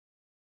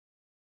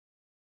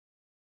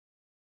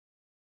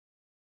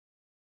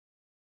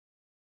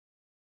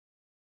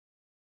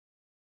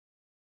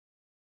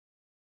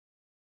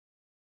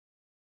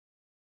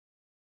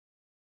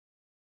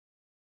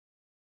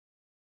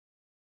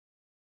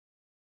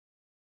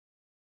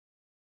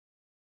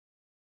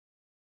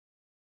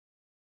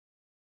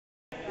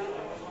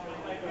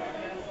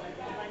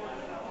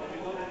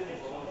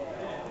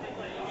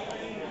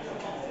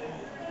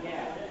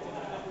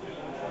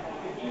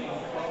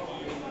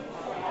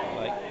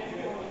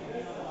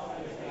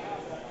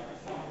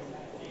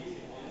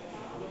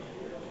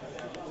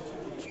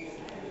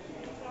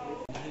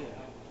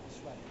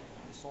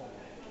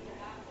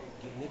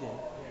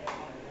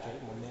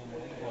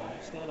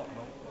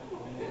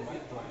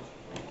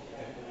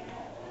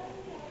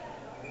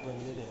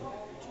bringing it in.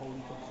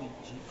 Totally complete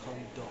Jeet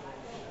Kune dunk.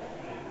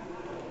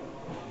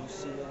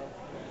 UCL,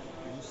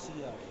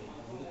 baby.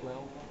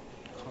 Underground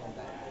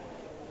combat.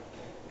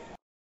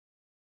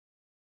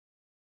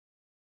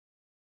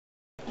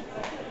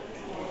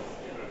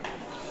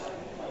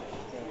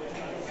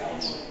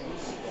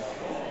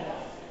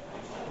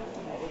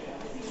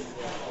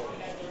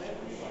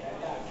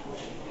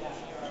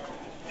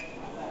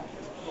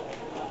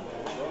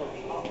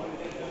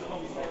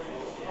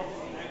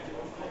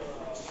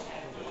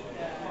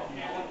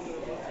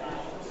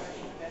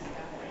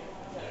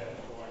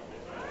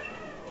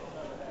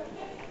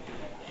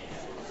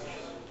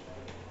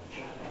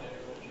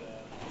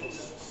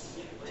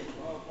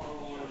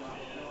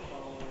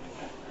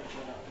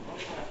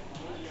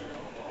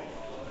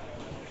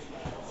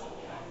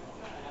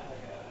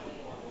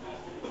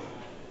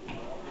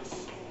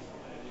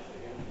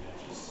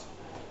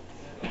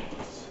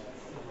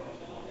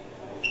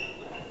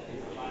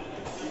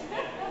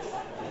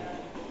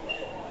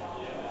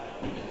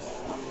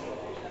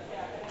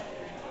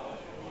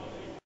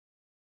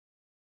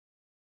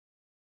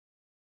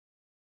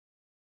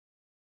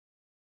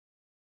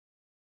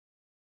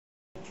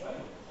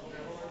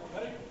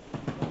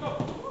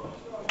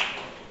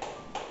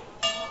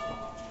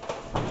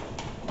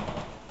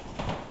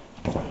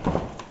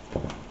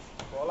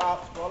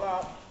 Scroll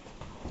out.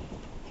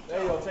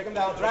 There you go. Take him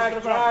down. Drag.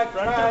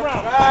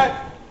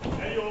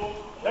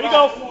 There you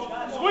go.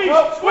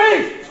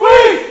 Squeeze.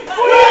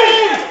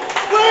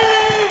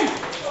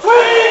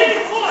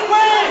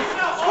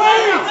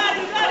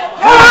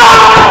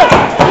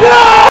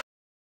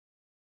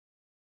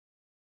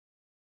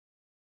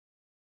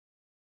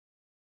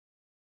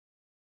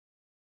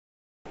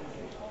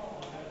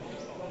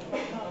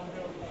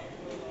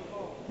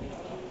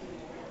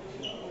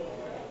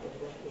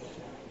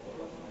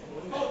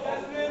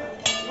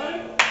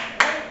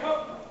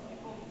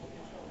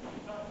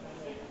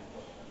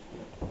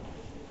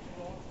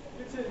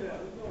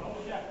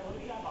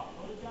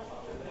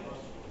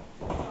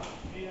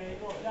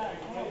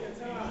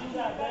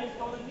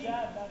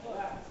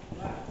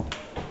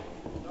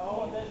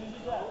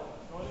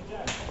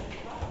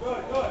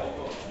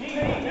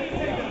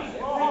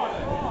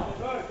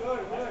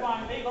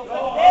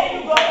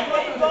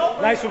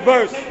 Nice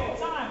reverse.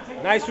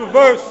 Nice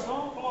reverse.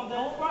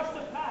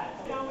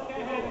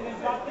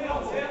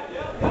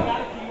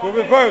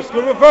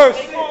 Good reverse.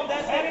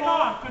 Head and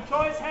arm.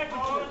 Control his head,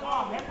 control his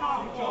arm. Head and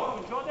arm.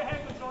 Control the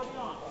head, control the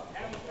arm.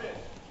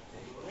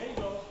 There you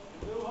go.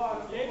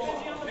 Stay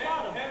busy on the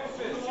bottom.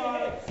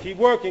 Keep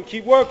working.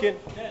 Control his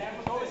head.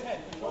 Control his head.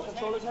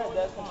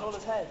 Control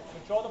his head.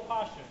 Control the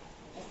posture.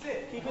 That's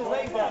it. Keep his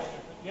legs down.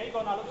 There you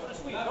go. Now look for the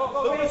sweep. Go.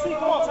 Look for the sweep.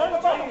 Come on. Turn the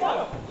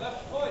bottom.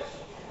 Left push.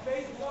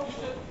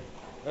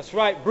 That's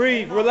right.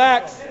 Breathe.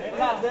 Relax.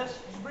 Got this.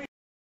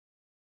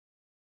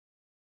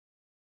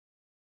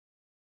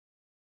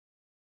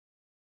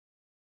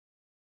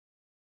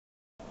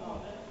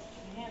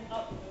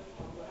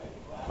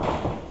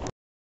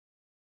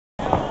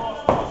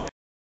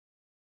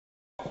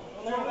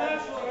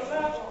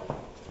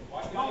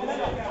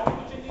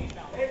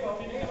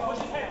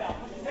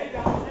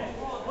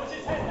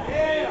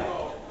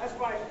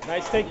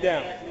 Nice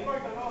takedown.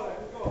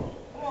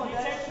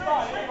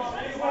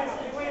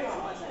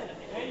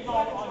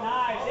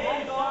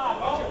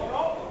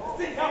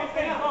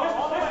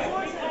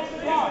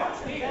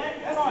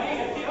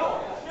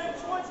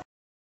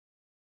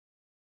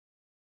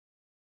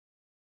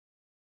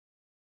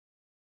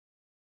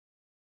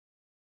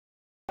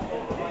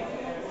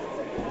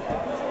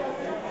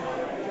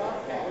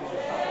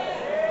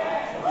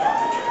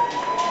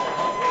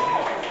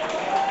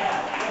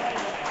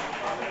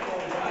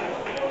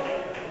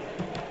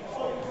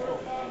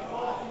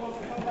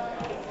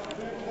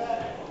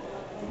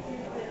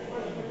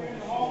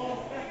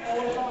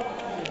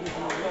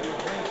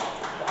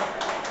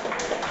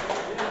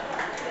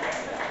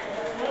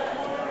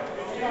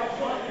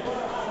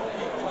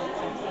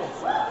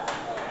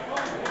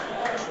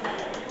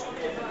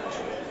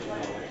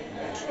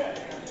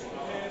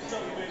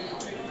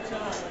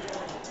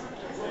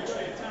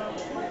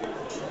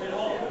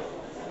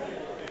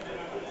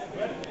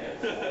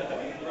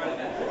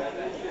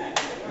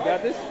 You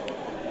got this?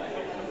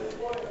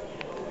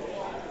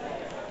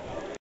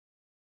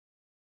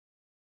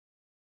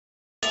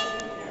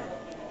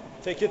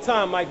 Take your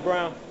time, Mike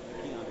Brown.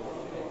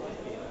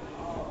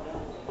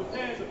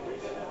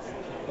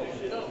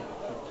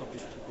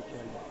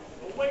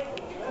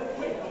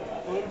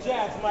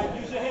 Jabs, Mike.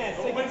 Use your hands.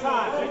 Take your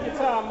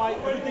time, Mike.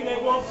 Everything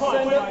ain't one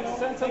punch.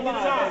 Center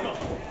line.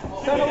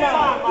 Center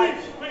line, Mike.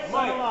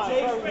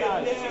 Jay Smith,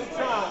 damn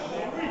time,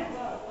 man.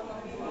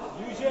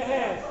 Use your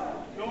hands.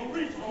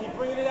 Keep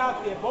bringing it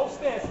out there. Both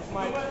stances,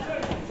 Mike.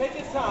 Take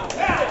your time.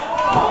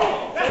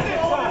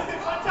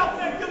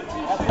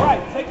 That's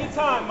right. Take your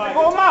time, Mike.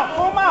 Pull him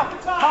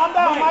out. Calm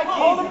down, Mike.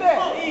 Hold him there.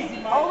 Easy,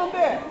 Mike. Hold him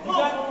there.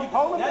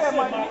 Hold him there,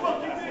 Mike.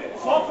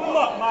 Soften him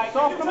up, Mike.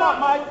 Soften him up,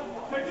 Mike.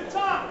 Take your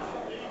time.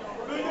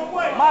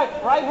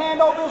 Mike, right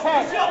hand over his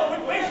head.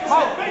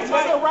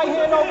 Mike, right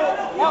hand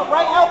over,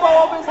 right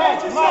elbow over his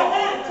head.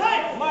 Mike.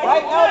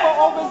 Right elbow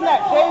over his neck.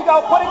 There you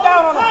go. Put it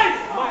down on him.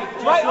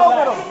 Right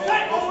over him.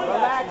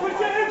 Relax. Put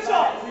your hips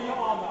up.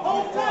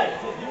 Hold tight.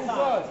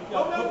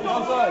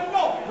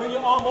 Bring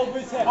your arm over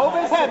his head.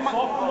 Over his head,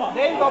 Mike.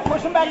 There you go.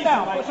 Push him back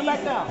down. Push him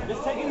back down.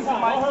 Just take his Easy,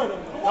 time. Mike. Don't hurt him.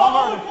 Don't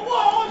hurt him. Come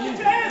on, get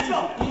your hands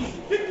up.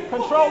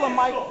 Control him,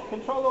 Mike.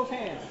 Control those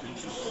hands.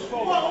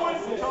 Control the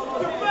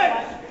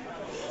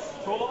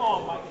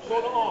arm, Mike.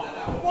 Control the arm.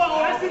 Wow,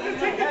 that's it.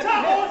 Take your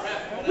time, boys.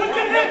 Put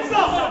your hips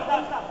up.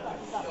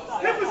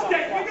 Hip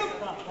escape.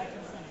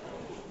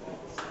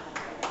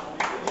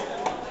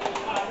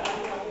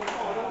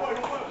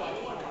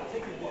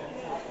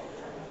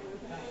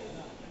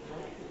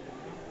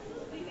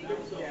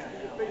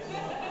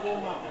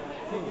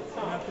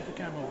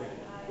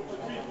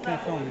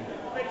 Can't film me.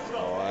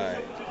 All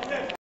right.